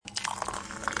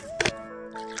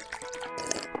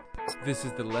This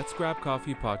is the Let's Grab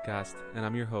Coffee podcast, and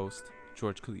I'm your host,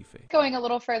 George Khalife. Going a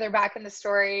little further back in the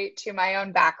story to my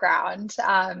own background,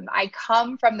 I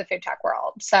come from the food tech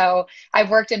world. So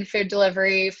I've worked in food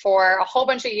delivery for a whole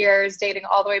bunch of years, dating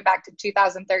all the way back to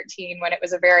 2013 when it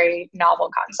was a very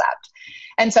novel concept.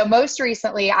 And so most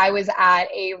recently, I was at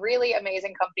a really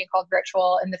amazing company called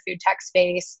Ritual in the food tech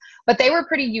space, but they were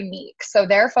pretty unique. So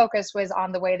their focus was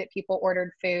on the way that people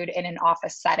ordered food in an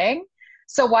office setting.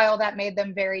 So while that made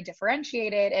them very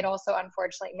differentiated, it also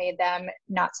unfortunately made them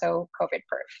not so COVID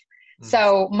proof.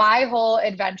 So my whole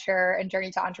adventure and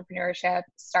journey to entrepreneurship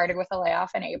started with a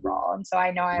layoff in April. And so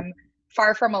I know I'm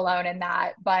far from alone in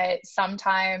that, but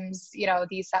sometimes,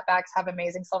 these setbacks have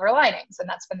amazing silver linings, and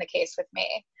that's been the case with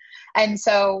me. And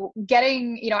so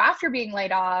after being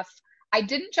laid off, I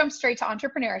didn't jump straight to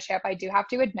entrepreneurship. I do have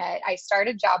to admit, I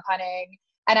started job hunting.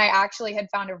 And I actually had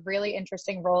found a really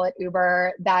interesting role at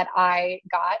Uber that I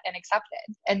got and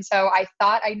accepted. And so I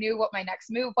thought I knew what my next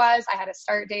move was. I had a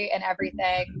start date and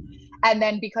everything. And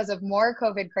then because of more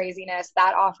COVID craziness,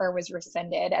 that offer was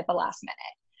rescinded at the last minute.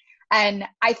 And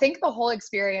I think the whole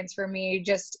experience for me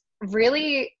just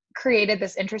really created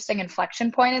this interesting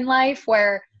inflection point in life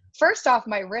where, first off,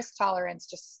 my risk tolerance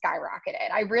just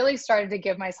skyrocketed. I really started to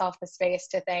give myself the space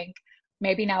to think,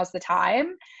 maybe now's the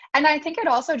time. And I think it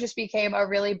also just became a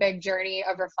really big journey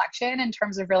of reflection in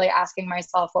terms of really asking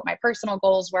myself what my personal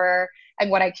goals were and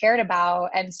what I cared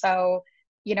about. And so,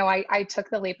 I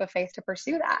took the leap of faith to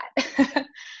pursue that.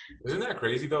 Isn't that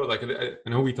crazy though? Like, I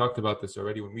know we talked about this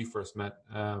already when we first met,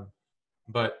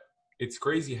 but it's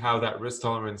crazy how that risk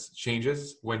tolerance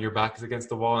changes when your back is against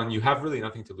the wall and you have really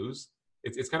nothing to lose.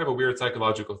 It's kind of a weird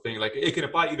psychological thing. Like, it can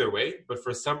apply either way, but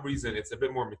for some reason it's a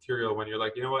bit more material when you're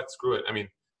like, you know what, screw it. I mean,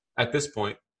 at this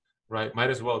point, right, might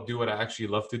as well do what I actually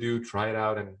love to do, try it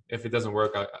out. And if it doesn't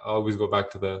work, I always go back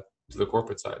to the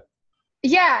corporate side.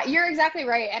 Yeah, you're exactly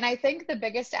right. And I think the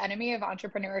biggest enemy of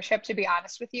entrepreneurship, to be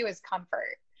honest with you, is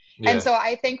comfort. Yeah. And so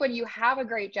I think when you have a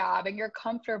great job and you're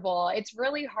comfortable, it's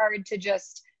really hard to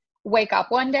just wake up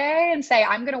one day and say,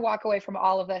 I'm going to walk away from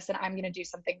all of this and I'm going to do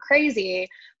something crazy.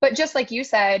 But just like you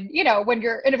said, when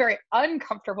you're in a very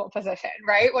uncomfortable position,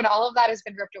 right? When all of that has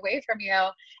been ripped away from you,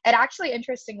 it actually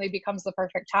interestingly becomes the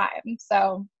perfect time.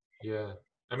 So yeah,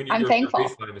 I mean, I'm your thankful.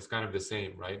 baseline is kind of the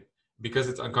same, right? Because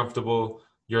it's uncomfortable,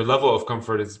 your level of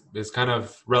comfort is kind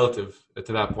of relative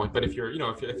to that point. But if you're,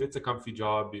 if it's a comfy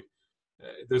job,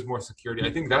 there's more security.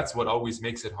 I think that's what always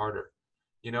makes it harder.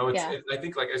 Yeah. I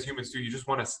think, like, as humans too,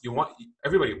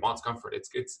 everybody wants comfort.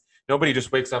 It's nobody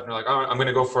just wakes up and they're like, oh, I'm going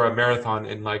to go for a marathon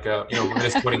in like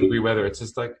minus 20-degree weather. It's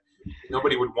just like,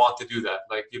 nobody would want to do that.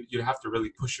 Like, you have to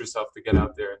really push yourself to get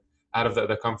out there, out of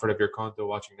the comfort of your condo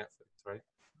watching Netflix, right?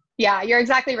 Yeah, you're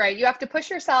exactly right. You have to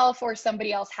push yourself or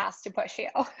somebody else has to push you.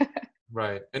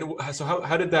 Right. And so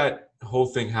how did that whole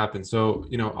thing happen? So,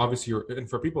 obviously and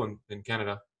for people in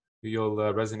Canada, you'll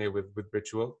resonate with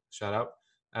Ritual, shout out.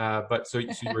 But so you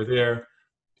were there,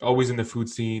 always in the food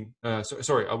scene.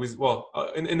 Always, well,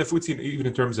 in the food scene, even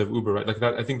in terms of Uber, right? Like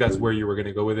that, I think that's where you were going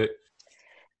to go with it,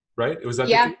 right? Was that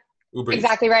the Yeah, case? Uber Eats?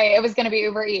 exactly right. It was going to be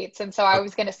Uber Eats. And so I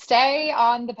was going to stay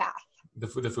on the path. The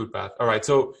food path. All right.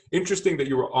 So interesting that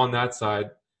you were on that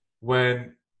side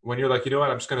when you're like, you know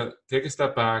what, I'm just going to take a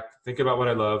step back, think about what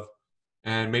I love,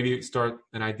 and maybe start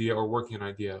an idea or working an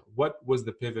idea. What was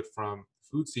the pivot from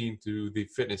food scene to the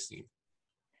fitness scene?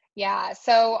 Yeah.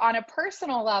 So on a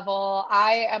personal level,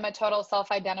 I am a total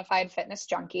self-identified fitness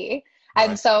junkie. And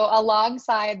Right. so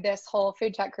alongside this whole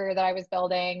food tech career that I was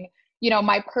building,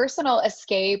 my personal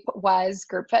escape was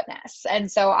group fitness. And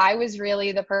so I was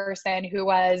really the person who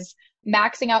was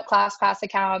maxing out class pass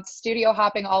accounts, studio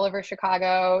hopping all over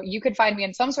Chicago. You could find me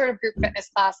in some sort of group fitness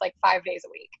class like 5 days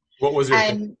a week. What was your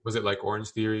thing? And Was it like Orange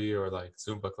Theory or like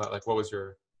Zumba class? Like, what was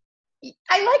your?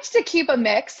 I liked to keep a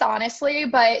mix, honestly,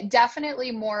 but definitely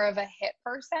more of a hit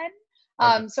person.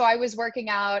 Okay. So I was working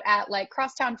out at like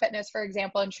Crosstown Fitness, for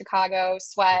example, in Chicago,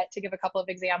 Sweat, to give a couple of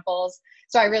examples.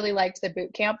 So I really liked the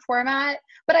boot camp format,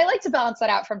 but I like to balance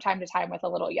that out from time to time with a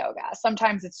little yoga.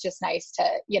 Sometimes it's just nice to,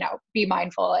 be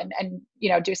mindful and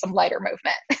do some lighter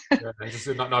movement. Yeah, and just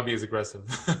not be as aggressive.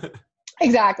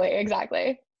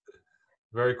 Exactly.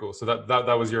 Very cool. So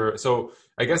that was your. So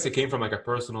I guess it came from like a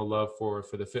personal love for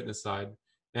the fitness side,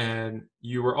 and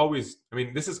you were always. I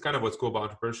mean, this is kind of what's cool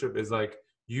about entrepreneurship is like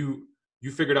you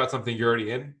figured out something you're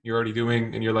already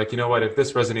doing, and you're like, you know what, if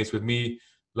this resonates with me,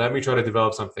 let me try to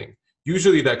develop something.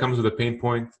 Usually that comes with a pain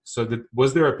point. So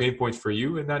was there a pain point for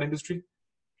you in that industry?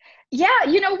 Yeah,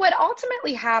 what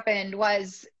ultimately happened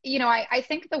was, I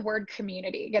think the word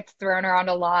community gets thrown around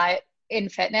a lot in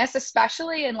fitness,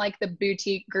 especially in like the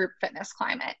boutique group fitness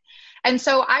climate. And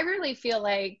so I really feel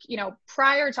like,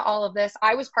 prior to all of this,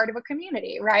 I was part of a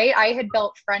community, right? I had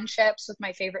built friendships with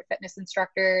my favorite fitness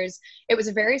instructors. It was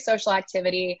a very social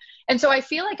activity. And so I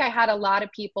feel like I had a lot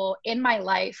of people in my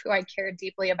life who I cared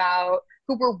deeply about,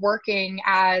 who were working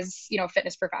as,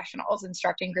 fitness professionals,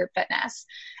 instructing group fitness.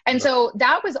 And so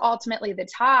that was ultimately the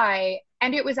tie.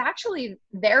 And it was actually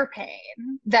their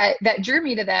pain that drew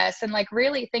me to this, and like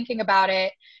really thinking about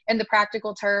it in the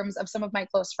practical terms of some of my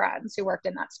close friends who worked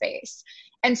in that space.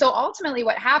 And so ultimately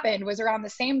what happened was, around the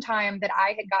same time that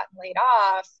I had gotten laid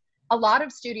off, a lot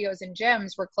of studios and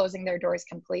gyms were closing their doors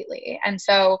completely. And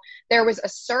so there was a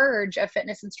surge of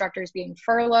fitness instructors being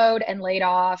furloughed and laid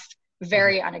off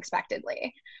very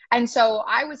unexpectedly. And so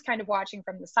I was kind of watching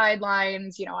from the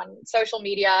sidelines, on social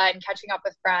media and catching up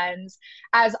with friends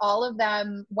as all of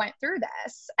them went through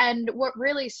this. And what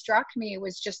really struck me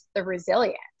was just the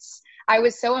resilience. I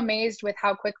was so amazed with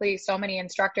how quickly so many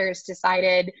instructors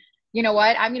decided, you know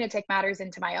what, I'm going to take matters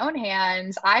into my own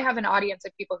hands. I have an audience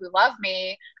of people who love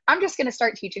me. I'm just going to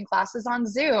start teaching classes on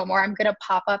Zoom, or I'm going to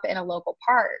pop up in a local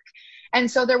park. And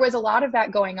so there was a lot of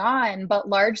that going on, but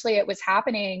largely it was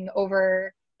happening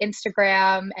over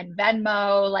Instagram and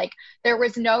Venmo. Like, there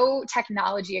was no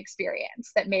technology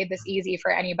experience that made this easy for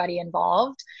anybody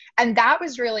involved. And that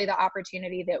was really the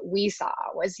opportunity that we saw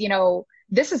was,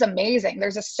 this is amazing.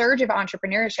 There's a surge of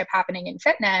entrepreneurship happening in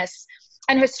fitness.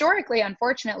 And historically,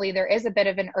 unfortunately, there is a bit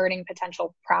of an earning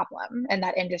potential problem in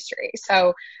that industry.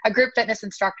 So a group fitness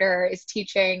instructor is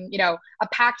teaching, a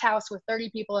packed house with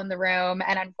 30 people in the room.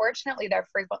 And unfortunately, they're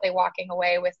frequently walking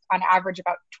away with, on average,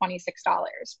 about $26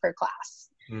 per class.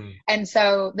 And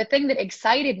so the thing that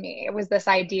excited me was this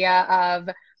idea of,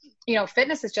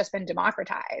 fitness has just been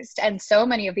democratized. And so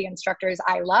many of the instructors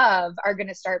I love are going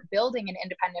to start building an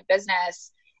independent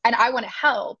business. And I want to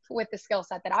help with the skill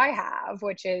set that I have,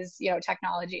 which is,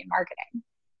 technology and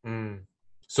marketing.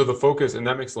 So the focus, and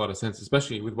that makes a lot of sense,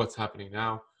 especially with what's happening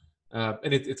now.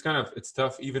 And it's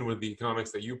tough, even with the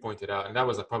economics that you pointed out. And that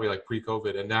was probably like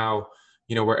pre-COVID. And now,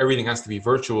 where everything has to be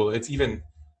virtual, it's even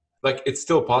like, it's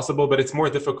still possible, but it's more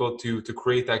difficult to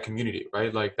create that community,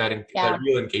 right? Like that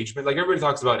real engagement. Like, everybody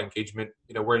talks about engagement,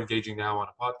 we're engaging now on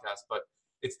a podcast, but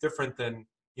it's different than,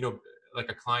 like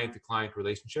a client to client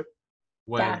relationship,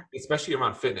 when especially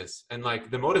around fitness, and like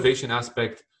the motivation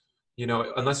aspect,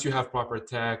 unless you have proper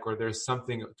tech or there's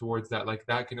something towards that, like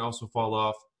that can also fall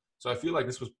off. So I feel like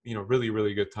this was, really,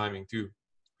 really good timing too.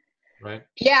 Right?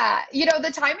 Yeah,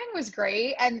 the timing was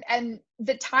great, and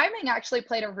the timing actually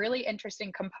played a really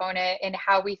interesting component in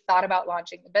how we thought about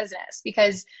launching the business,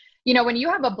 because when you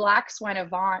have a black swan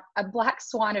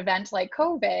event like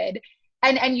COVID,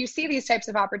 and you see these types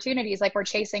of opportunities like we're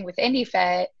chasing with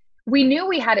IndieFit, we knew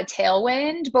we had a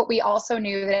tailwind, but we also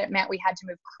knew that it meant we had to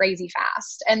move crazy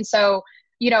fast. And so,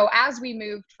 as we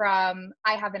moved from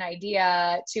I have an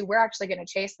idea to we're actually going to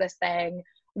chase this thing,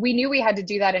 we knew we had to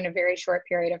do that in a very short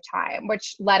period of time,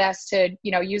 which led us to,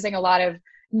 using a lot of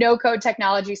no-code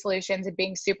technology solutions and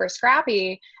being super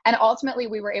scrappy. And ultimately,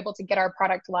 we were able to get our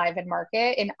product live in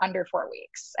market in under 4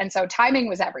 weeks. And so timing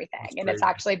was everything. And it's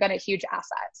actually been a huge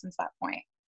asset since that point.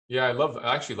 Yeah,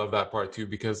 I actually love that part too,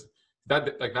 because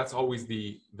that's always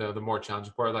the more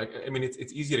challenging part. Like, I mean,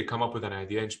 it's easy to come up with an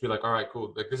idea and just be like, all right,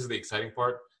 cool. Like, this is the exciting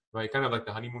part, right? Kind of like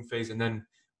the honeymoon phase. And then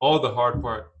all the hard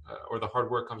part or the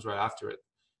hard work comes right after it.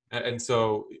 And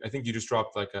so I think you just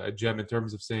dropped like a gem in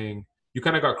terms of saying you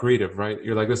kind of got creative, right?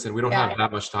 You're like, listen, we don't have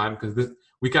that much time, because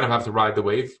we kind of have to ride the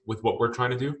wave with what we're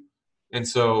trying to do. And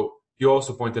so you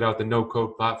also pointed out the no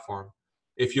code platform.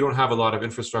 If you don't have a lot of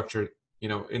infrastructure,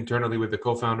 internally with the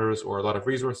co-founders, or a lot of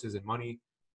resources and money,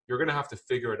 you're going to have to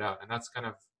figure it out. And that's kind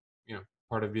of,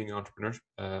 part of being an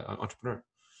entrepreneur.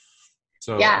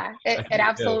 So yeah, it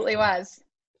absolutely was.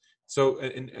 So,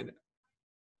 and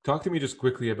talk to me just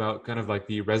quickly about kind of like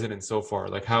the resonance so far.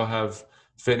 Like, how have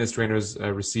fitness trainers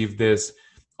received this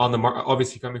on the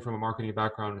obviously coming from a marketing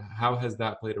background? How has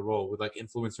that played a role with like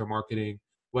influencer marketing?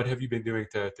 What have you been doing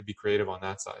to be creative on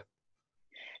that side?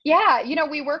 Yeah,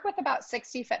 we work with about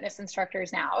 60 fitness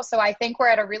instructors now. So I think we're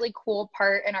at a really cool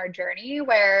part in our journey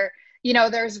where,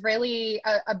 there's really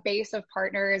a base of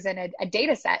partners and a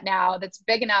data set now that's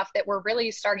big enough that we're really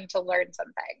starting to learn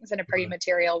some things in a pretty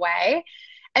material way.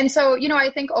 And so, I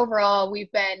think overall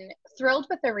we've been thrilled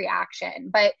with the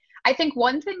reaction. But I think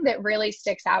one thing that really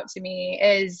sticks out to me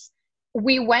is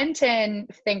we went in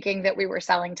thinking that we were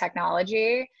selling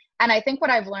technology. And I think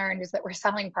what I've learned is that we're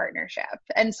selling partnership.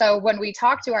 And so when we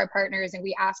talk to our partners and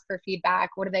we ask for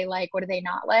feedback, what do they like? What do they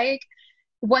not like?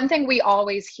 One thing we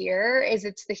always hear is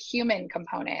it's the human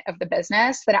component of the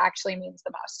business that actually means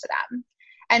the most to them.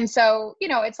 And so,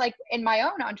 it's like in my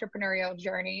own entrepreneurial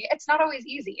journey, it's not always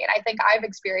easy. And I think I've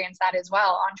experienced that as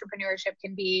well. Entrepreneurship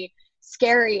can be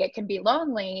scary. It can be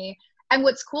lonely. And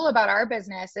what's cool about our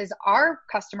business is our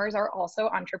customers are also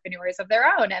entrepreneurs of their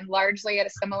own and largely at a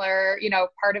similar,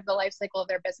 part of the life cycle of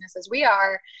their business as we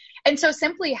are. And so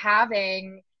simply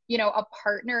having, a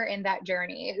partner in that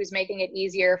journey who's making it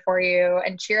easier for you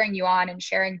and cheering you on and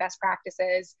sharing best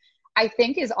practices, I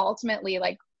think is ultimately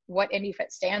like what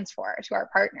IndieFit stands for to our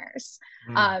partners.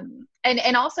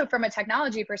 And also from a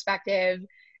technology perspective,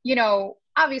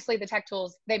 obviously the tech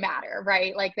tools, they matter,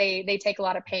 right? Like they take a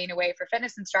lot of pain away for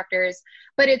fitness instructors,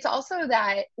 but it's also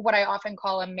that what I often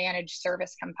call a managed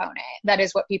service component. That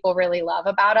is what people really love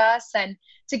about us. And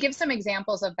to give some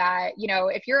examples of that,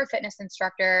 if you're a fitness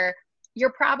instructor,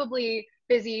 you're probably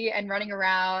busy and running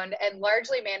around and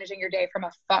largely managing your day from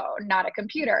a phone, not a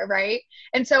computer, right?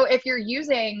 And so if you're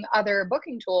using other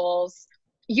booking tools,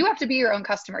 you have to be your own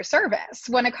customer service.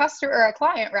 When a customer or a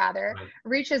client rather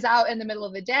reaches out in the middle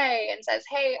of the day and says,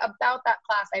 hey, about that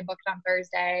class I booked on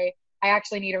Thursday, I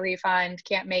actually need a refund,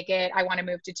 can't make it, I want to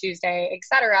move to Tuesday,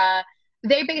 etc.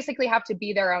 They basically have to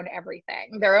be their own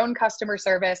everything, their own customer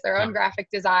service, their own graphic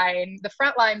design, the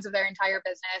front lines of their entire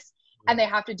business. And they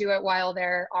have to do it while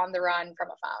they're on the run from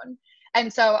a phone.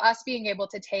 And so us being able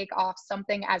to take off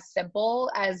something as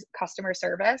simple as customer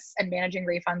service and managing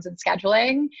refunds and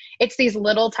scheduling, it's these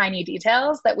little tiny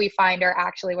details that we find are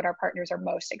actually what our partners are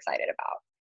most excited about.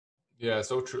 Yeah,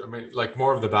 so true. I mean, like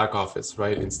more of the back office,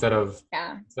 right? Instead of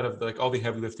like all the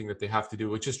heavy lifting that they have to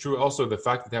do, which is true. Also, the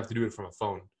fact that they have to do it from a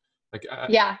phone. Like, I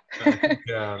think,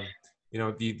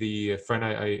 the friend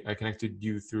I connected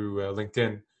you through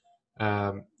LinkedIn.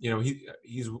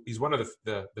 He's one of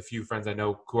the few friends I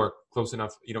know who are close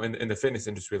enough, in the fitness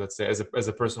industry, let's say, as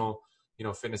a personal,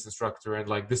 fitness instructor, and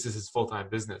like this is his full-time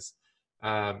business.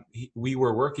 We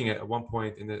were working at one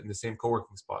point in the same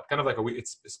co-working spot, kind of like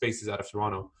it's Spaces out of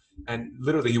Toronto, and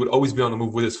literally he would always be on the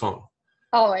move with his phone.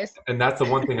 Always. And that's the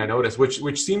one thing I noticed,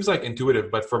 which seems like intuitive,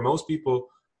 but for most people,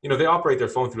 they operate their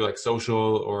phone through like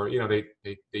social, or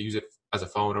they use it as a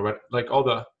phone, or like all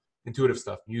the intuitive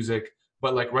stuff, music.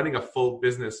 But like running a full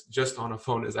business just on a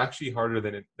phone is actually harder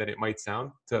than it might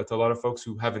sound to a lot of folks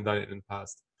who haven't done it in the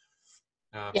past.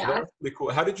 So that's really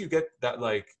cool. How did you get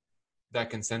that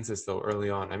consensus though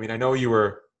early on? I mean, I know you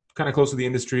were kind of close to the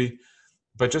industry,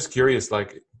 but just curious,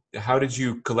 like how did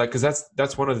you collect? Because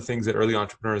that's one of the things that early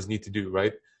entrepreneurs need to do,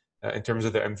 right? In terms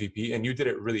of their MVP, and you did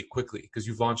it really quickly because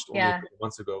you've launched only a couple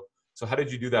months ago. So how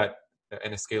did you do that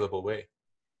in a scalable way?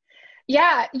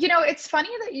 Yeah, it's funny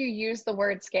that you use the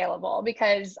word scalable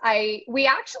because we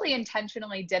actually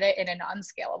intentionally did it in an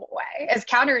unscalable way, as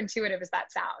counterintuitive as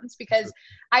that sounds, because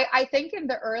I think in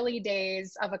the early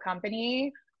days of a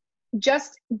company,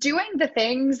 just doing the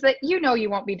things that you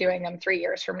won't be doing them 3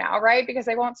 years from now, right? Because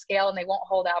they won't scale and they won't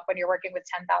hold up when you're working with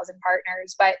 10,000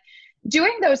 partners. But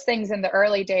doing those things in the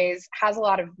early days has a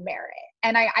lot of merit.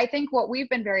 And I think what we've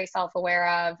been very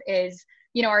self-aware of is,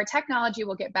 our technology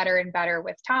will get better and better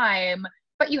with time,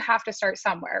 but you have to start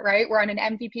somewhere, right? We're on an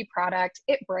MVP product.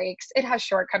 It breaks. It has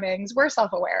shortcomings. We're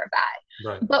self-aware of that.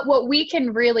 Right. But what we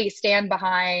can really stand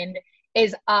behind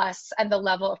is us and the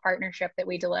level of partnership that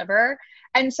we deliver.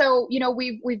 And so,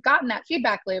 we've gotten that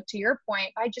feedback loop, to your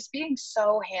point, by just being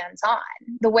so hands-on.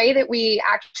 The way that we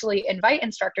actually invite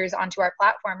instructors onto our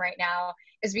platform right now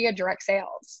is via direct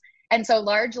sales. And so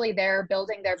largely they're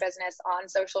building their business on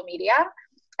social media.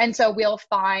 And so we'll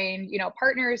find,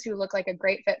 partners who look like a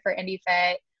great fit for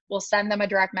IndieFit. We'll send them a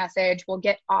direct message. We'll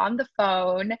get on the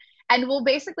phone and we'll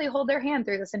basically hold their hand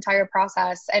through this entire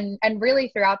process. And really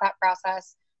throughout that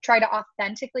process, try to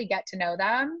authentically get to know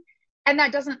them. And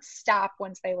that doesn't stop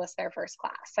once they list their first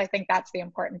class. I think that's the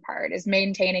important part, is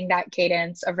maintaining that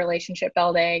cadence of relationship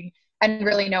building and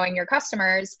really knowing your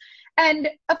customers. And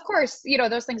of course,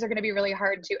 those things are going to be really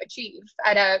hard to achieve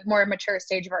at a more mature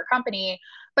stage of our company.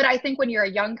 But I think when you're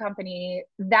a young company,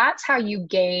 that's how you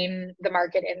gain the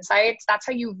market insights. That's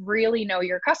how you really know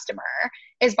your customer,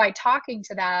 is by talking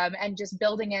to them and just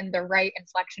building in the right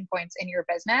inflection points in your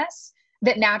business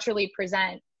that naturally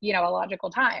present, a logical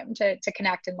time to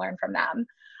connect and learn from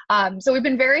them. So we've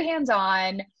been very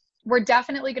hands-on. We're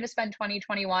definitely going to spend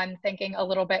 2021 thinking a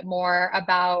little bit more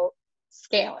about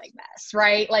scaling this,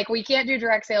 right? Like we can't do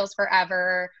direct sales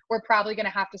forever. We're probably going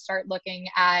to have to start looking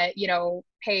at,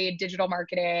 paid digital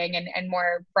marketing and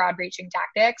more broad reaching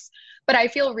tactics. But I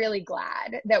feel really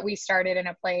glad that we started in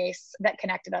a place that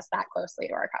connected us that closely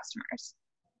to our customers.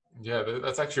 Yeah,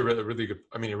 that's actually really good.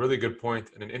 I mean, a really good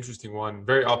point and an interesting one.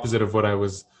 Very opposite of what I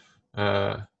was,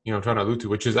 trying to allude to,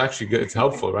 which is actually good. It's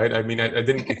helpful, right? I mean, I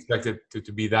didn't expect it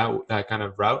to be that kind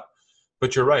of route.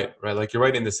 But you're right, right? Like you're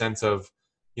right in the sense of,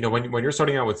 when you're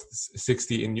starting out with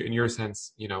 60 in your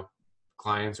sense,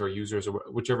 clients or users or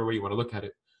whichever way you want to look at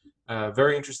it,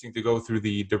 very interesting to go through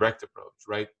the direct approach,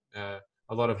 right?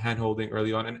 A lot of hand holding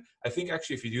early on. And I think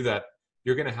actually if you do that,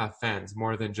 you're going to have fans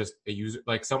more than just a user,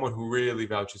 like someone who really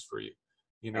vouches for you,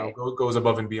 Right. goes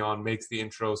above and beyond, makes the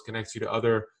intros, connects you to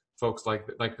other folks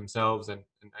like themselves. And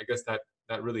I guess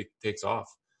that really takes off.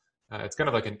 It's kind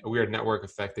of like a weird network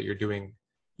effect that you're doing,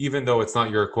 even though it's not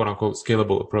your quote unquote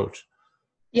scalable approach.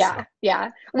 So, Yeah, yeah.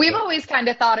 We've yeah. always kind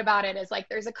of thought about it as like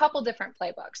there's a couple different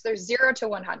playbooks. There's 0 to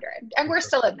 100, and we're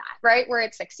still in that, right? We're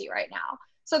at 60 right now.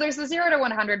 So there's the 0 to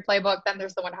 100 playbook, then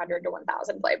there's the 100 to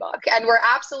 1000 playbook. And we're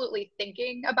absolutely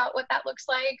thinking about what that looks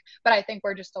like, but I think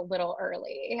we're just a little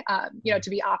early, to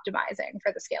be optimizing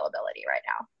for the scalability right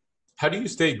now. How do you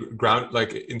stay ground,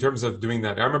 like in terms of doing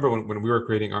that? I remember when we were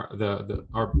creating our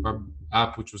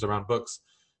app, which was around books.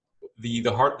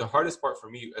 The hardest part for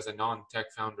me as a non-tech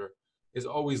founder is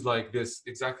always like this,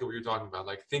 exactly what you're talking about,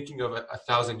 like thinking of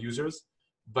 1,000 users,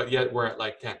 but yet we're at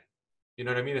like 10. You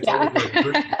know what I mean? It's always like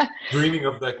Yeah. dreaming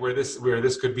of like where this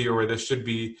could be or where this should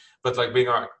be, but like being,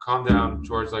 all right, calm down,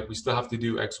 George. Like we still have to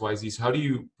do X, Y, Z. So how do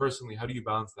you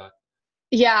balance that?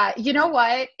 Yeah, you know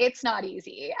what? It's not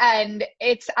easy. And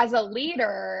it's as a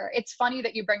leader, it's funny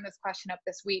that you bring this question up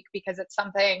this week because it's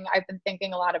something I've been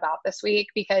thinking a lot about this week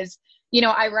because,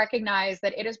 I recognize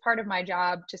that it is part of my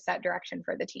job to set direction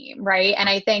for the team, right? And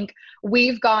I think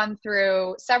we've gone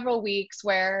through several weeks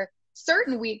where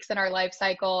certain weeks in our life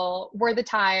cycle were the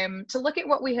time to look at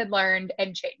what we had learned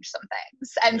and change some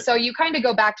things. And so you kind of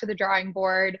go back to the drawing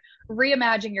board,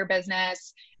 reimagine your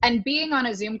business, and being on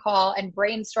a Zoom call and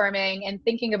brainstorming and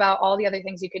thinking about all the other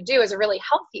things you could do is a really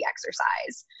healthy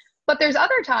exercise. But there's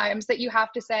other times that you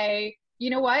have to say, you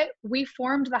know what? We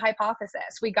formed the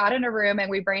hypothesis. We got in a room and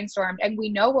we brainstormed and we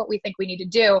know what we think we need to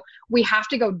do. We have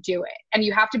to go do it. And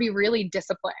you have to be really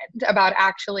disciplined about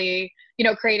actually,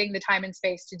 creating the time and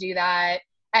space to do that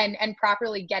and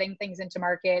properly getting things into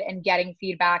market and getting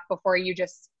feedback before you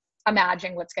just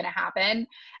imagine what's going to happen.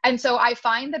 And so I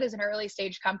find that as an early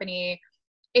stage company,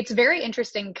 it's very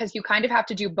interesting because you kind of have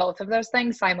to do both of those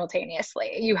things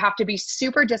simultaneously. You have to be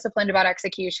super disciplined about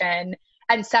execution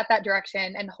and set that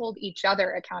direction and hold each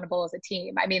other accountable as a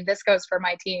team. I mean, this goes for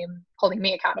my team holding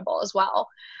me accountable as well.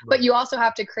 Right. But you also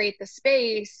have to create the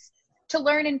space to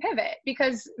learn and pivot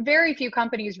because very few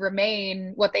companies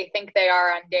remain what they think they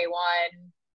are on day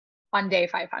one, on day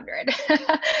 500.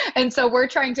 And so we're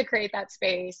trying to create that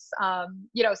space,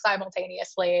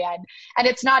 simultaneously. And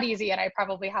it's not easy. And I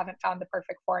probably haven't found the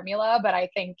perfect formula, but I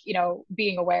think,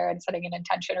 being aware and setting an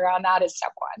intention around that is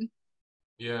step one.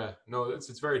 Yeah, no, it's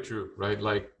very true, right?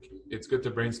 Like it's good to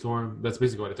brainstorm. That's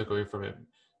basically what I took away from it.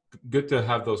 Good to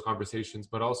have those conversations,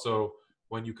 but also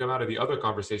when you come out of the other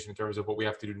conversation in terms of what we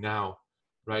have to do now,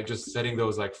 right? Just setting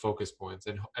those like focus points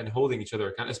and holding each other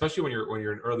account, especially when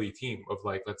you're an early team of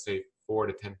like, let's say 4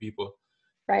 to 10 people.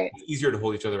 Right. It's easier to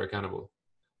hold each other accountable.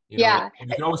 Yeah. And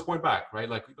you can always point back, right?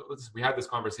 Like we had this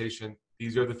conversation.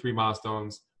 These are the 3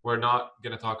 milestones. We're not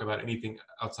going to talk about anything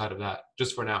outside of that,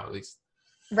 just for now, at least.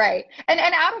 Right. And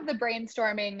out of the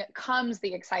brainstorming comes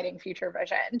the exciting future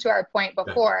vision to our point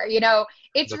before. Yeah.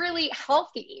 It's really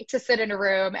healthy to sit in a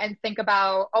room and think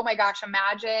about, oh my gosh,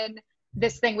 imagine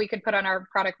this thing we could put on our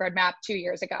product roadmap 2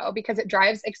 years ago because it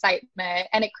drives excitement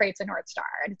and it creates a North Star.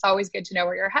 And it's always good to know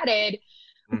where you're headed.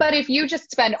 But if you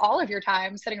just spend all of your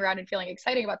time sitting around and feeling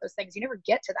exciting about those things, you never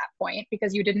get to that point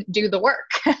because you didn't do the work.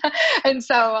 And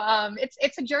so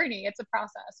it's a journey, it's a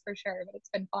process for sure, but it's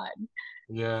been fun.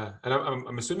 Yeah, and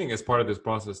I'm assuming as part of this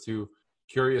process too.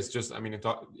 Curious, just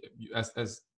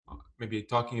as maybe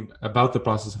talking about the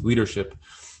process of leadership.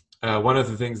 One of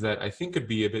the things that I think could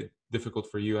be a bit difficult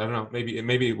for you, I don't know,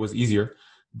 maybe it was easier,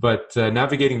 but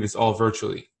navigating this all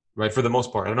virtually, right? For the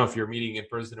most part, I don't know if you're meeting in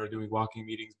person or doing walking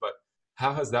meetings, but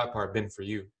how has that part been for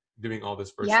you, doing all this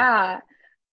virtually? Yeah,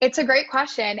 it's a great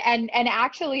question. And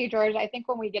actually, George, I think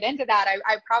when we get into that,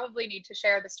 I probably need to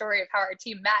share the story of how our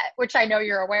team met, which I know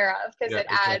you're aware of because it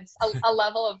adds a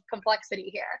level of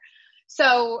complexity here.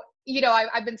 So,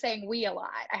 I've been saying we a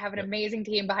lot. I have an amazing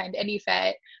team behind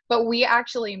IndieFit, but we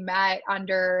actually met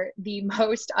under the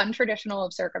most untraditional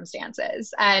of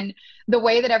circumstances. And the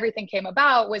way that everything came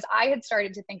about was I had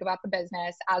started to think about the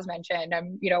business, as mentioned.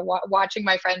 I'm, watching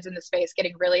my friends in the space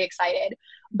getting really excited,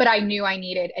 but I knew I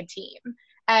needed a team.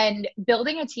 And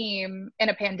building a team in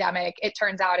a pandemic, it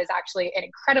turns out, is actually an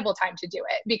incredible time to do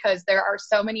it because there are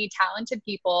so many talented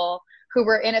people who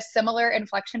were in a similar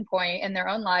inflection point in their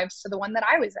own lives to the one that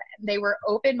I was in. They were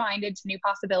open-minded to new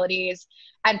possibilities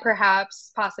and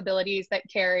perhaps possibilities that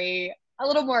carry a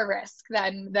little more risk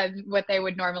than what they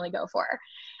would normally go for.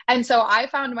 And so I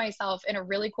found myself in a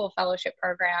really cool fellowship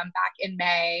program back in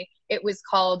May. It was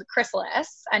called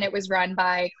Chrysalis, and it was run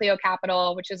by Clio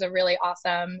Capital, which is a really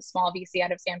awesome small VC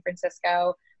out of San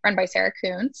Francisco, run by Sarah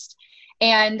Kunst.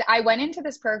 And I went into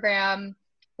this program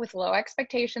with low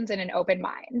expectations and an open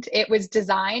mind. It was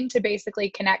designed to basically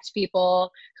connect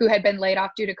people who had been laid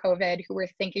off due to COVID, who were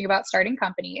thinking about starting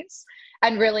companies,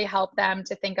 and really help them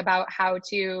to think about how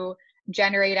to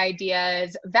generate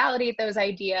ideas, validate those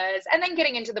ideas, and then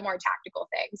getting into the more tactical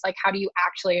things, like how do you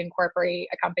actually incorporate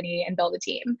a company and build a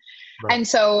team. Right. And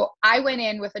so I went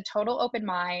in with a total open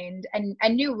mind and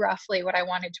knew roughly what I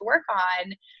wanted to work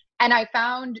on. And I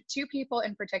found two people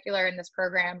in particular in this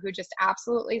program who just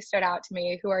absolutely stood out to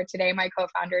me, who are today my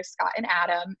co-founders, Scott and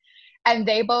Adam. And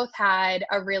they both had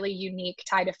a really unique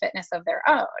tie to fitness of their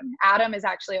own. Adam is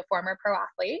actually a former pro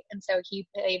athlete, and so he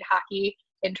played hockey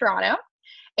in Toronto.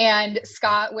 And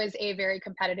Scott was a very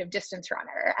competitive distance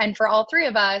runner. And for all three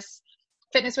of us,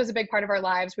 fitness was a big part of our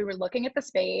lives. We were looking at the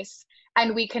space,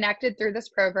 and we connected through this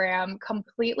program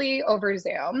completely over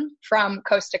Zoom from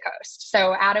coast to coast.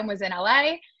 So Adam was in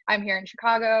LA, I'm here in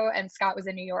Chicago, and Scott was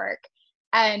in New York.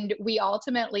 And we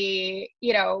ultimately,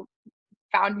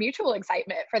 found mutual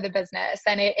excitement for the business.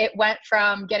 And it went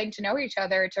from getting to know each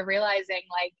other to realizing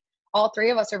like all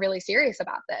three of us are really serious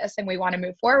about this and we want to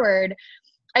move forward.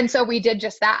 And so we did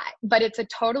just that. But it's a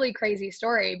totally crazy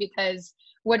story because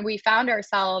when we found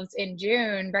ourselves in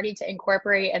June ready to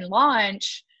incorporate and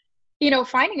launch,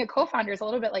 finding a co-founder is a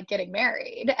little bit like getting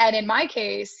married. And in my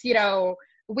case,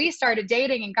 we started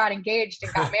dating and got engaged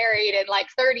and got married in like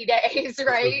 30 days,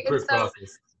 right? And so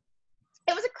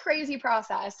it was a crazy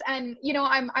process. And,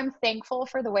 I'm thankful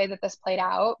for the way that this played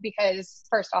out because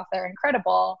first off, they're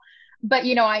incredible. But,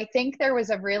 I think there was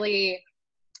a really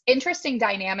interesting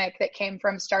dynamic that came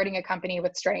from starting a company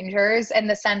with strangers in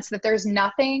the sense that there's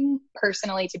nothing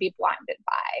personally to be blinded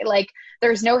by. Like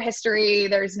there's no history,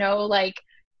 there's no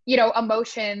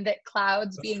emotion that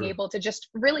clouds That's being true. Able to just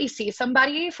really see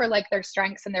somebody for like their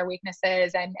strengths and their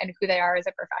weaknesses and who they are as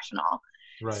a professional.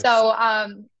 Right. So,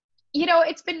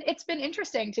 it's been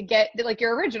interesting to get like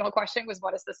your original question was,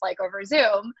 what is this like over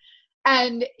Zoom?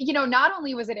 And, not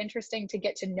only was it interesting to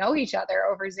get to know each other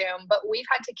over Zoom, but we've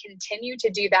had to continue to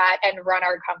do that and run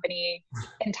our company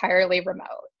entirely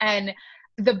remote. And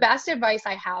the best advice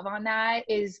I have on that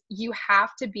is you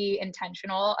have to be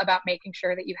intentional about making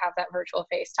sure that you have that virtual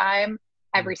FaceTime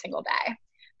every single day.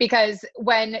 Because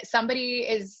when somebody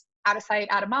is out of sight,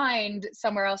 out of mind,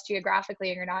 somewhere else geographically,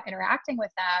 and you're not interacting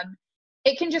with them,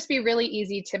 it can just be really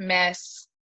easy to miss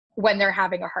when they're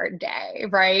having a hard day,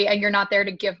 right? And you're not there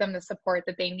to give them the support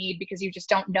that they need because you just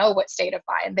don't know what state of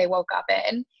mind they woke up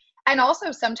in. And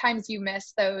also sometimes you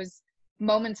miss those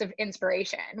moments of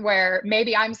inspiration where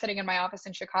maybe I'm sitting in my office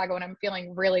in Chicago and I'm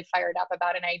feeling really fired up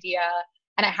about an idea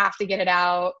and I have to get it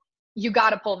out. You got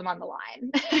to pull them on the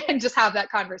line and just have that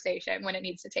conversation when it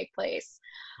needs to take place.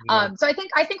 Yeah. So I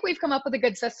think we've come up with a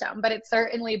good system, but it's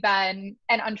certainly been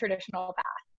an untraditional path.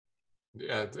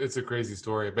 Yeah, it's a crazy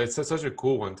story, but it's such a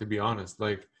cool one, to be honest.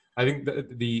 Like, I think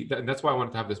that's why I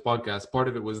wanted to have this podcast. Part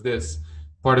of it was this,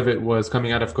 part of it was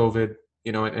coming out of COVID,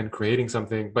 and creating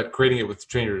something, but creating it with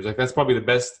strangers. Like, that's probably the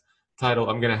best title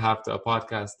I'm going to have to a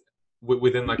podcast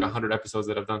within like 100 episodes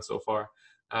that I've done so far.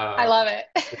 I love it.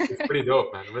 It's pretty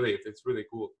dope, man. Really, it's really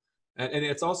cool. And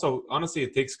it's also, honestly,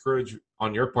 it takes courage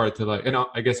on your part to like, and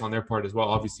I guess on their part as well,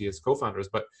 obviously as co-founders,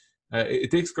 but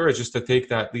it takes courage just to take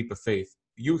that leap of faith.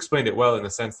 You explained it well in the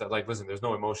sense that like, listen, there's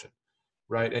no emotion,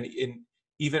 right? And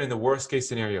even in the worst case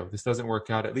scenario, this doesn't work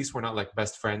out. At least we're not like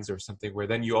best friends or something where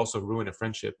then you also ruin a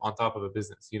friendship on top of a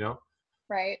business,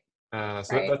 Right. So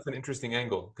right. That's an interesting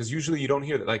angle because usually you don't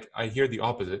hear that. Like I hear the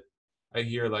opposite. I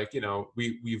hear like,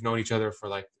 we've known each other for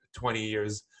like 20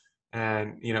 years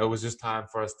and, it was just time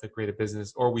for us to create a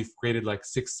business, or we've created like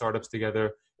 6 startups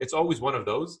together. It's always one of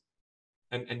those.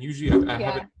 And usually I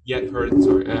haven't yet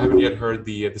heard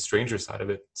the stranger side of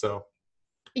it. So.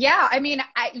 Yeah. I mean,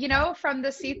 from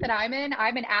the seat that I'm in,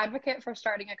 I'm an advocate for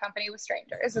starting a company with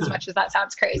strangers, as much as that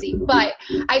sounds crazy. But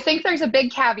I think there's a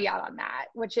big caveat on that,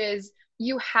 which is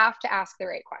you have to ask the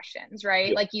right questions, right?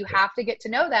 Yeah. Like you have to get to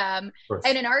know them.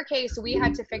 And in our case, we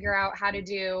had to figure out how to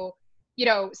do,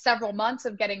 several months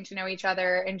of getting to know each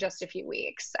other in just a few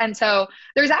weeks. And so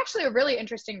there's actually a really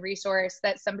interesting resource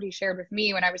that somebody shared with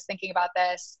me when I was thinking about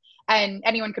this, and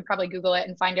anyone could probably Google it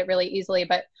and find it really easily.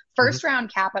 But First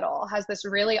Round Capital has this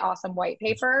really awesome white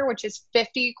paper, which is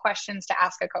 50 questions to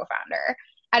ask a co-founder.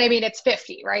 And I mean, it's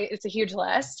 50, right? It's a huge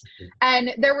list.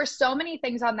 And there were so many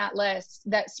things on that list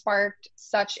that sparked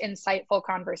such insightful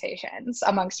conversations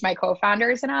amongst my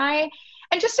co-founders and I.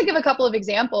 And just to give a couple of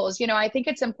examples, I think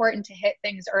it's important to hit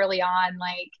things early on,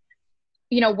 like,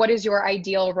 what is your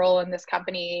ideal role in this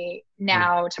company Mm.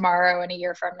 now, tomorrow, and a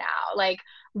year from now? Like,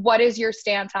 what is your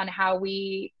stance on how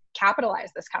we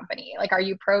capitalize this company? Like, are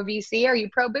you pro VC? Are you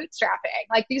pro bootstrapping?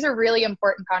 Like, these are really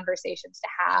important conversations to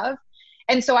have.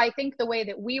 And so I think the way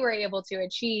that we were able to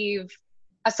achieve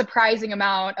a surprising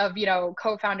amount of,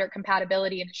 co-founder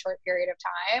compatibility in a short period of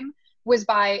time was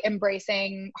by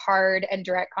embracing hard and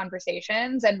direct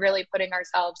conversations and really putting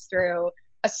ourselves through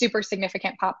a super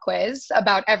significant pop quiz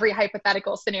about every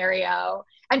hypothetical scenario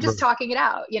and just Right. talking it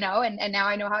out, and now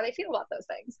I know how they feel about those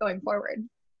things going forward.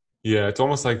 Yeah, it's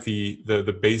almost like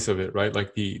the base of it, right?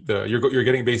 Like the you're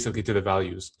getting basically to the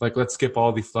values. Like, let's skip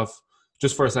all the fluff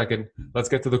just for a second. Let's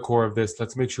get to the core of this.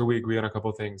 Let's make sure we agree on a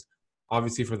couple of things.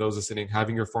 Obviously, for those listening,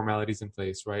 having your formalities in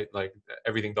place, right? Like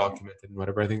everything Yeah. documented and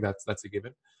whatever. I think that's a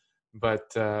given. But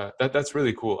that's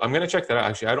really cool. I'm gonna check that out.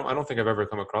 Actually, I don't think I've ever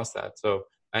come across that. So,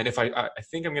 and if I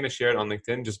think I'm gonna share it on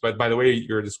LinkedIn. Just but by the way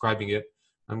you're describing it,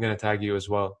 I'm gonna tag you as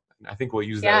well. And I think we'll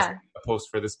use that as Yeah. a post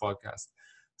for this podcast.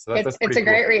 So It's that's it's pretty a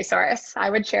cool. great resource. I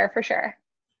would share for sure.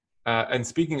 And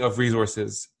speaking of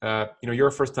resources, you're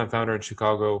a first time founder in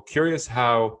Chicago. Curious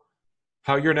how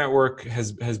your network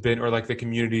has been, or like the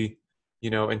community,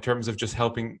 in terms of just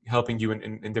helping you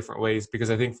in different ways. Because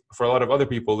I think for a lot of other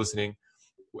people listening,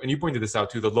 and you pointed this out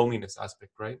too, the loneliness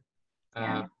aspect, right?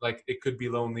 Yeah. Like it could be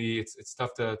lonely. It's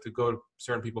tough to go to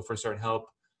certain people for certain help.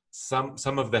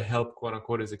 Some of the help, quote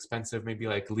unquote, is expensive, maybe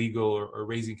like legal or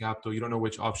raising capital. You don't know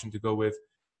which option to go with.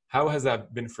 How has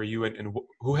that been for you, and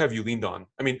who have you leaned on?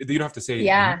 I mean, you don't have to say me,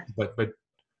 Yeah. but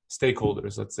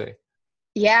stakeholders, let's say.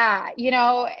 Yeah.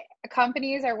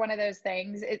 Companies are one of those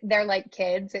things. They're like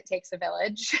kids. It takes a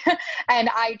village. And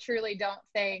I truly don't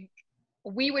think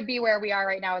we would be where we are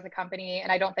right now as a company.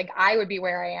 And I don't think I would be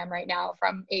where I am right now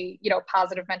from a,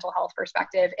 positive mental health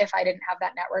perspective if I didn't have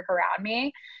that network around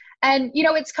me. And,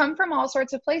 it's come from all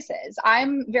sorts of places.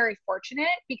 I'm very fortunate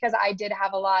because I did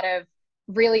have a lot of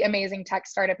really amazing tech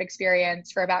startup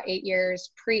experience for about 8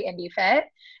 years pre Indie Fit.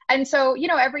 And so,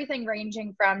 everything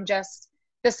ranging from just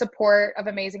the support of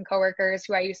amazing coworkers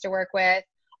who I used to work with,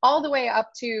 all the way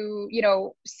up to,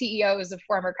 CEOs of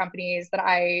former companies that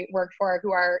I work for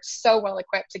who are so well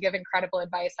equipped to give incredible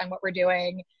advice on what we're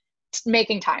doing,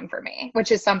 making time for me,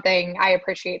 which is something I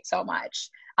appreciate so much.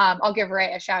 I'll give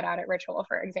Ray a shout out at Ritual,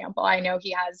 for example. I know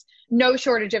he has no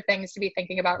shortage of things to be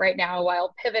thinking about right now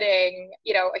while pivoting,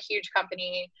 a huge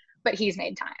company, but he's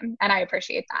made time and I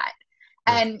appreciate that.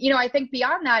 Nice. And, I think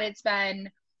beyond that, it's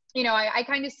been, I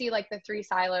kind of see like the three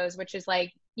silos, which is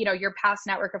like, your past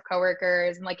network of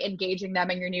coworkers and like engaging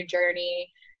them in your new journey.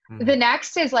 Mm-hmm. The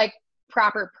next is like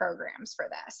proper programs for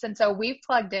this. And so we've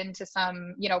plugged into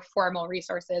some, formal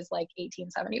resources like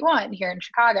 1871 here in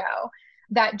Chicago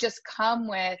that just come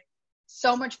with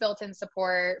so much built-in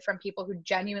support from people who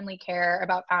genuinely care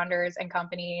about founders and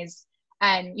companies.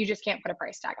 And you just can't put a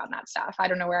price tag on that stuff. I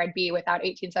don't know where I'd be without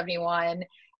 1871.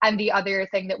 And the other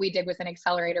thing that we did was an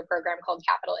accelerator program called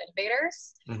Capital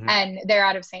Innovators. Mm-hmm. And they're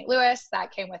out of St. Louis.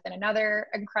 That came within another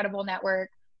incredible network.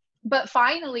 But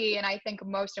finally, and I think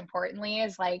most importantly,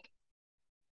 is like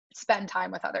spend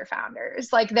time with other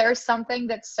founders. Like there's something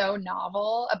that's so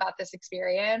novel about this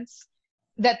experience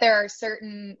that there are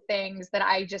certain things that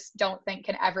I just don't think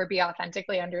can ever be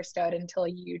authentically understood until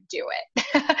you do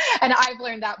it. And I've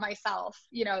learned that myself,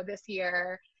 this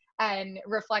year, and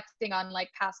reflecting on like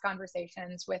past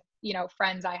conversations with,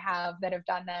 friends I have that have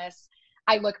done this.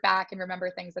 I look back and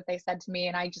remember things that they said to me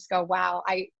and I just go, wow,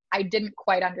 I didn't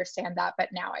quite understand that, but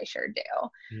now I sure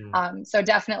do. Mm. So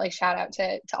definitely shout out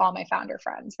to all my founder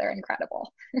friends. They're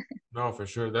incredible. No, for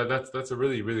sure. That's a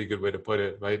really, really good way to put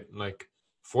it, right? Like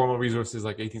formal resources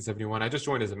like 1871. I just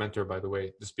joined as a mentor, by the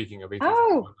way. Just speaking of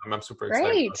Oh, 1871, I'm super excited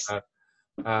great. about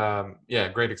that. Yeah,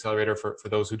 great accelerator for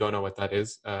those who don't know what that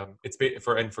is.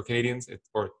 For Canadians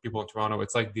or people in Toronto,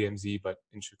 it's like DMZ but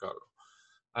in Chicago.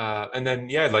 And then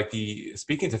yeah, like the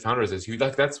speaking to founders is huge.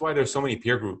 Like that's why there's so many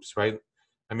peer groups, right?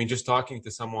 I mean, just talking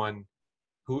to someone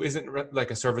who isn't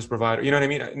like a service provider, you know what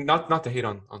I mean? Not to hate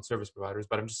on service providers,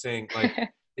 but I'm just saying like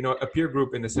a peer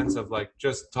group in the sense of like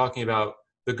just talking about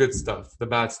the good stuff, the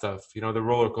bad stuff, the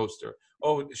roller coaster.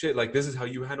 Oh shit, like this is how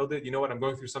you handled it. You know what? I'm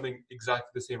going through something exactly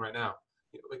the same right now.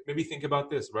 Like maybe think about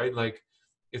this, right? Like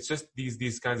it's just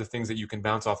these kinds of things that you can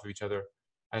bounce off of each other.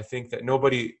 I think that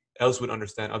nobody else would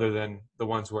understand other than the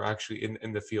ones who are actually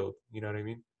in the field. You know what I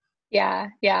mean? Yeah,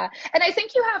 yeah. And I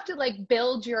think you have to like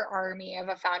build your army of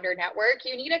a founder network.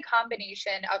 You need a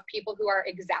combination of people who are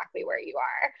exactly where you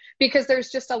are because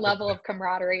there's just a level of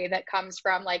camaraderie that comes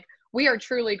from like we are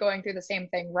truly going through the same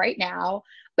thing right now.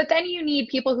 But then you need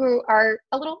people who are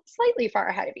a little slightly far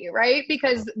ahead of you, right?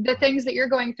 Because the things that you're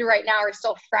going through right now are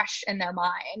still fresh in their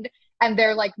mind. And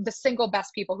they're like the single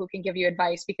best people who can give you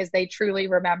advice because they truly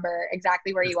remember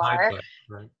exactly where It's you are. hindsight,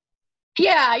 right?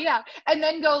 Yeah, yeah. And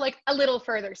then go like a little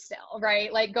further still,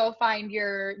 right? Like go find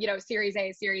your, Series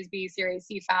A, Series B, Series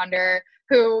C founder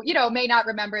who, may not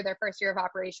remember their first year of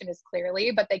operation as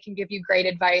clearly, but they can give you great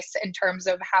advice in terms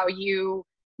of how you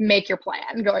make your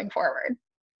plan going forward.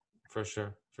 For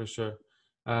sure, for sure.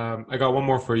 I got one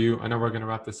more for you. I know we're going to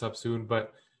wrap this up soon,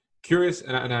 but curious,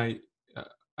 I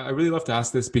really love to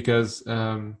ask this because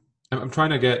I'm trying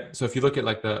to get. So if you look at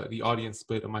like the audience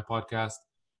split of my podcast,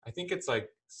 I think it's like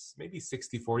maybe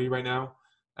 60-40 right now.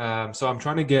 So I'm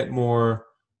trying to get more,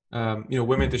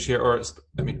 women to share,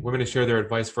 women to share their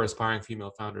advice for aspiring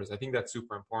female founders. I think that's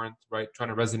super important, right? Trying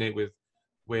to resonate with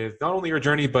not only your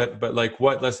journey, but like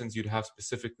what lessons you'd have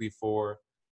specifically for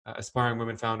aspiring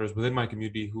women founders within my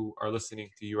community who are listening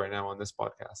to you right now on this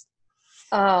podcast.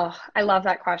 Oh, I love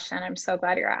that question. I'm so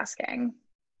glad you're asking.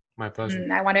 My pleasure.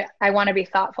 I want to be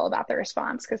thoughtful about the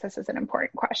response because this is an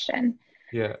important question.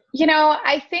 Yeah.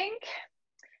 I think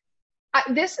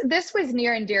this was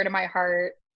near and dear to my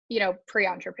heart,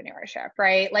 pre-entrepreneurship,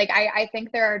 right? Like I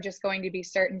think there are just going to be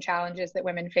certain challenges that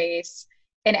women face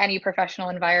in any professional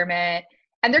environment.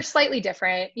 And they're slightly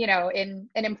different, in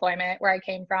employment where I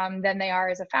came from than they are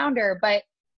as a founder. But,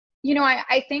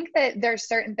 I think that there's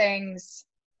certain things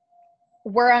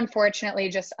we're unfortunately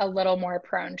just a little more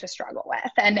prone to struggle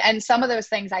with. And some of those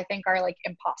things I think are like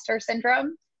imposter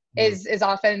syndrome Mm. is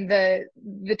often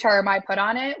the term I put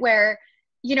on it, where,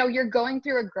 you're going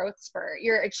through a growth spurt,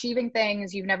 you're achieving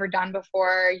things you've never done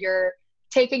before, you're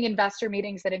taking investor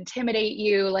meetings that intimidate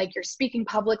you, like you're speaking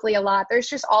publicly a lot. There's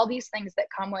just all these things that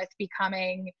come with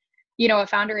becoming, a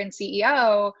founder and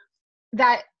CEO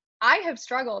that I have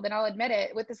struggled, and I'll admit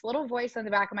it, with this little voice in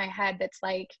the back of my head that's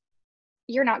like,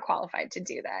 you're not qualified to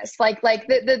do this. Like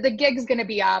the gig's going to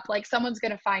be up, like someone's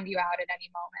going to find you out at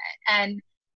any moment. And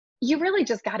you really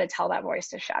just got to tell that voice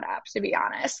to shut up, to be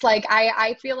honest. Like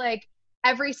I feel like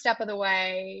every step of the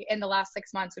way in the last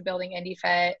 6 months of building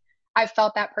IndieFit, I've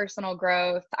felt that personal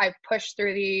growth. I've pushed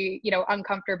through the,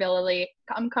 uncomfortability,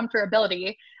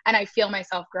 and I feel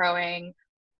myself growing.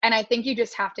 And I think you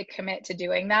just have to commit to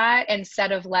doing that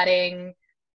instead of letting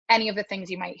any of the things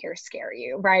you might hear scare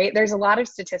you, right? There's a lot of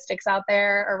statistics out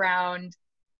there around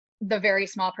the very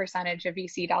small percentage of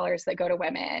VC dollars that go to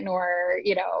women, or,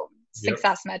 Yep.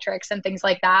 success metrics and things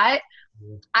like that.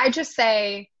 Yeah. I just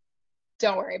say,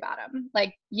 don't worry about them.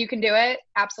 Like, you can do it.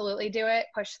 Absolutely do it.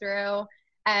 Push through.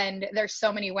 And there's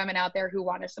so many women out there who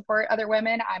want to support other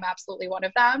women. I'm absolutely one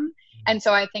of them. And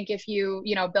so I think if you,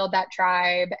 build that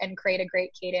tribe and create a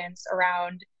great cadence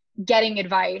around getting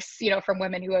advice, from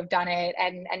women who have done it,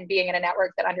 and being in a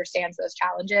network that understands those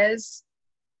challenges,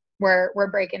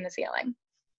 we're breaking the ceiling.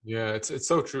 Yeah, it's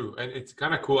so true, and it's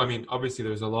kind of cool. I mean, obviously,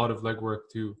 there's a lot of legwork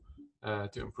to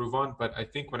improve on, but I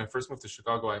think when I first moved to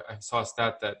Chicago, I saw a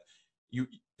stat that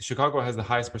Chicago has the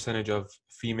highest percentage of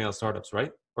female startups,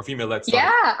 right, or female-led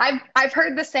Yeah, startups. I've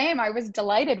heard the same. I was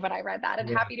delighted when I read that and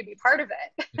Yeah, happy to be part of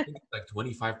it. I think it's like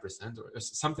 25% or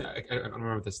something. I don't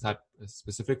remember the stat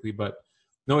specifically, but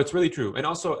no, it's really true. And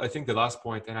also, I think the last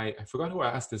point, and I forgot who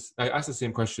I asked this. I asked the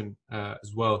same question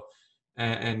as well,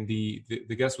 and the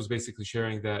guest was basically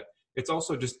sharing that it's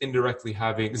also just indirectly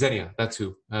having Xenia. That's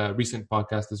who recent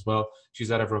podcast as well.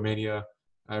 She's out of Romania,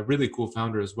 a really cool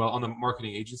founder as well on the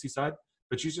marketing agency side.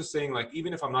 But she's just saying, like,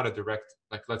 even if I'm not a direct,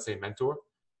 like, let's say mentor,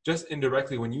 just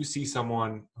indirectly when you see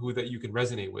someone who that you can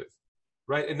resonate with,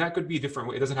 right? And that could be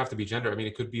different. It doesn't have to be gender. I mean,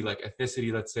 it could be like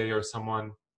ethnicity, let's say, or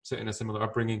someone in a similar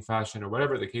upbringing, fashion, or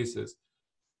whatever the case is.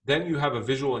 Then you have a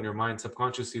visual in your mind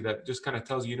subconsciously that just kind of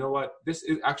tells you, you know what,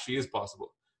 actually is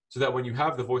possible. So that when you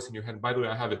have the voice in your head, and by the way,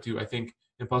 I have it too. I think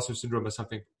imposter syndrome is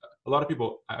something a lot of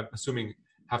people, I'm assuming,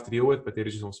 have to deal with, but they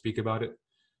just don't speak about it.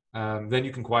 Then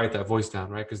you can quiet that voice down,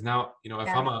 right? Because now, if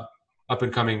Yeah. I'm a up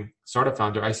and coming startup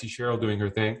founder, I see Cheryl doing her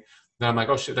thing, then I'm like,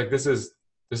 oh shit, like this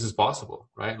is possible,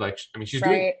 right? Like, I mean, she's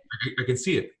doing Right. it. I can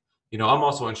see it. I'm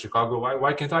also in Chicago.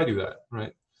 Why can't I do that,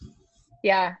 right?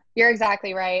 Yeah, you're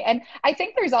exactly right. And I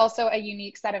think there's also a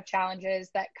unique set of challenges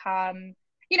that come,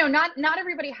 not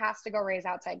everybody has to go raise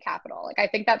outside capital. Like, I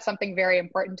think that's something very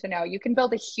important to know. You can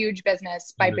build a huge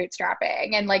business by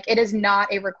bootstrapping, and like, it is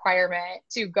not a requirement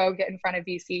to go get in front of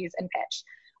VCs and pitch.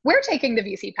 We're taking the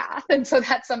VC path. And so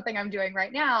that's something I'm doing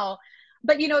right now.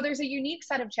 But, there's a unique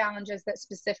set of challenges that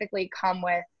specifically come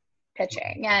with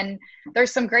pitching. And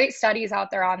there's some great studies out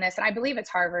there on this. And I believe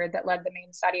it's Harvard that led the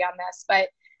main study on this, but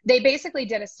they basically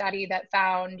did a study that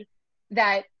found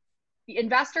that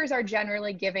investors are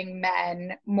generally giving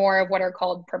men more of what are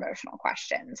called promotional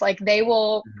questions. Like they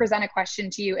will present a question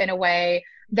to you in a way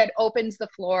that opens the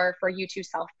floor for you to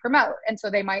self-promote. And so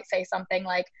they might say something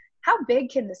like, how big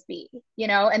can this be?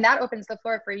 And that opens the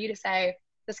floor for you to say,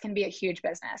 this can be a huge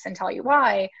business, and tell you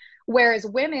why. Whereas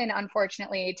women,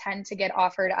 unfortunately, tend to get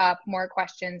offered up more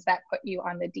questions that put you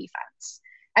on the defense.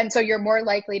 And so you're more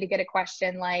likely to get a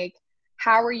question like,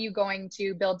 how are you going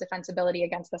to build defensibility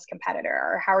against this competitor?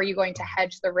 Or how are you going to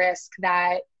hedge the risk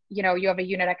that, you have a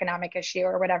unit economic issue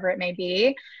or whatever it may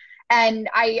be? And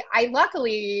I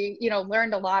luckily,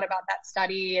 learned a lot about that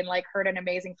study and like heard an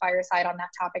amazing fireside on that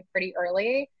topic pretty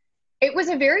early. It was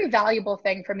a very valuable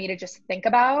thing for me to just think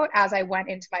about as I went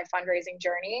into my fundraising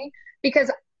journey,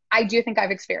 because I do think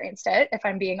I've experienced it, if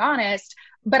I'm being honest,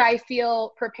 but I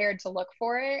feel prepared to look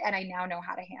for it and I now know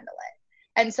how to handle it.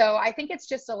 And so I think it's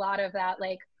just a lot of that,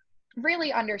 like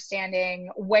really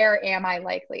understanding where am I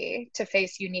likely to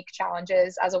face unique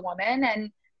challenges as a woman,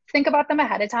 and think about them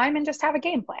ahead of time and just have a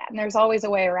game plan. There's always a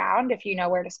way around if you know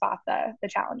where to spot the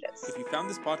challenges. If you found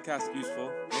this podcast useful,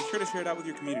 make sure to share it out with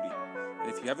your community. And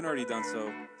if you haven't already done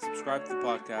so, subscribe to the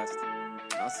podcast,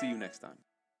 and I'll see you next time.